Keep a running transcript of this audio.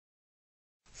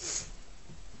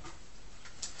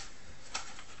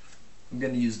I'm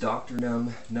going to use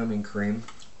drnumb numbing cream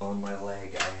on my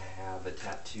leg. I have a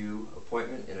tattoo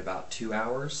appointment in about 2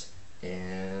 hours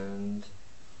and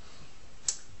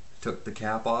took the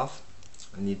cap off.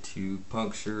 I need to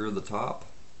puncture the top.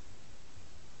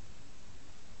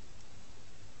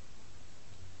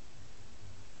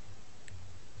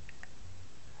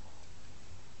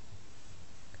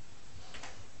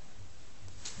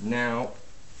 Now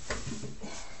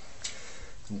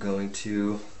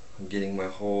I'm getting my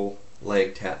whole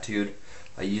leg tattooed.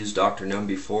 I used drnumb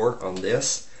before on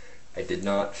this. I did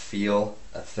not feel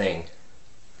a thing.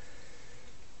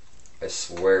 I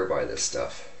swear by this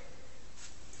stuff.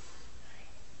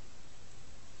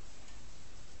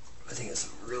 I think it's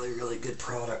a really, really good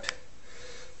product.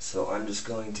 So I'm just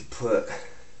going to put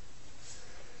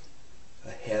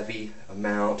a heavy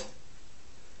amount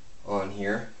on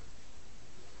here,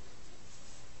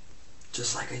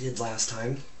 just like I did last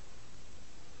time.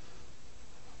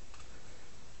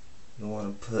 You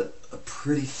want to put a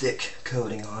pretty thick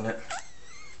coating on it.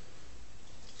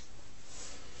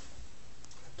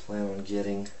 I plan on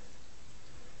getting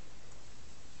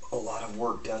a lot of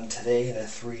work done today in a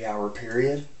 3-hour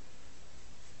period.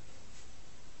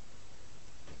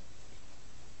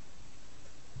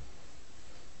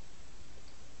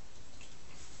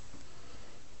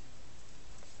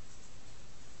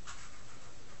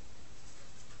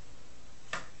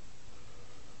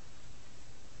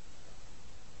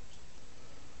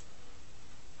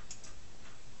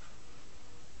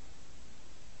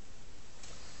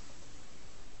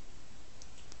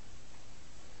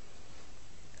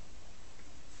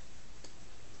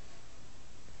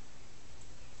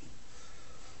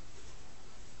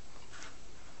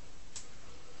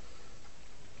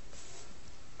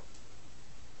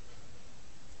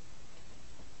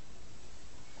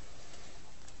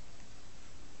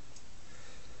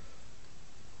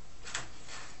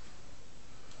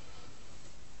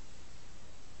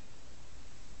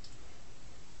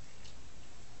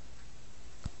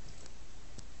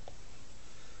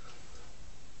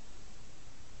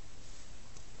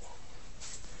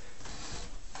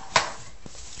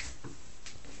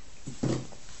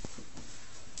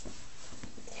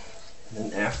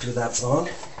 And after that's on,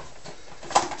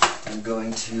 I'm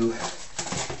going to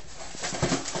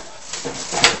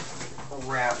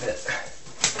wrap it.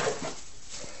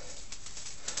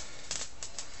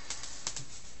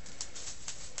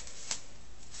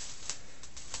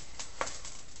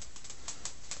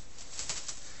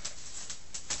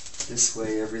 This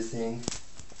way everything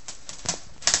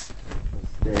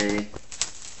will stay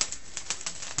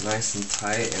nice and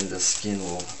tight and the skin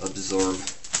will absorb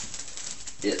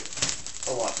it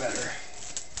a lot better.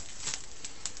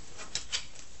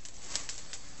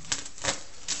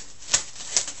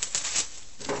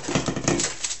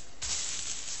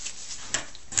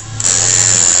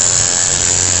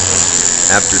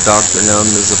 After drnumb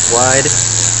is applied,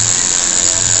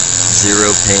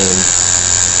 zero pain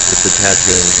with the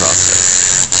tattooing process.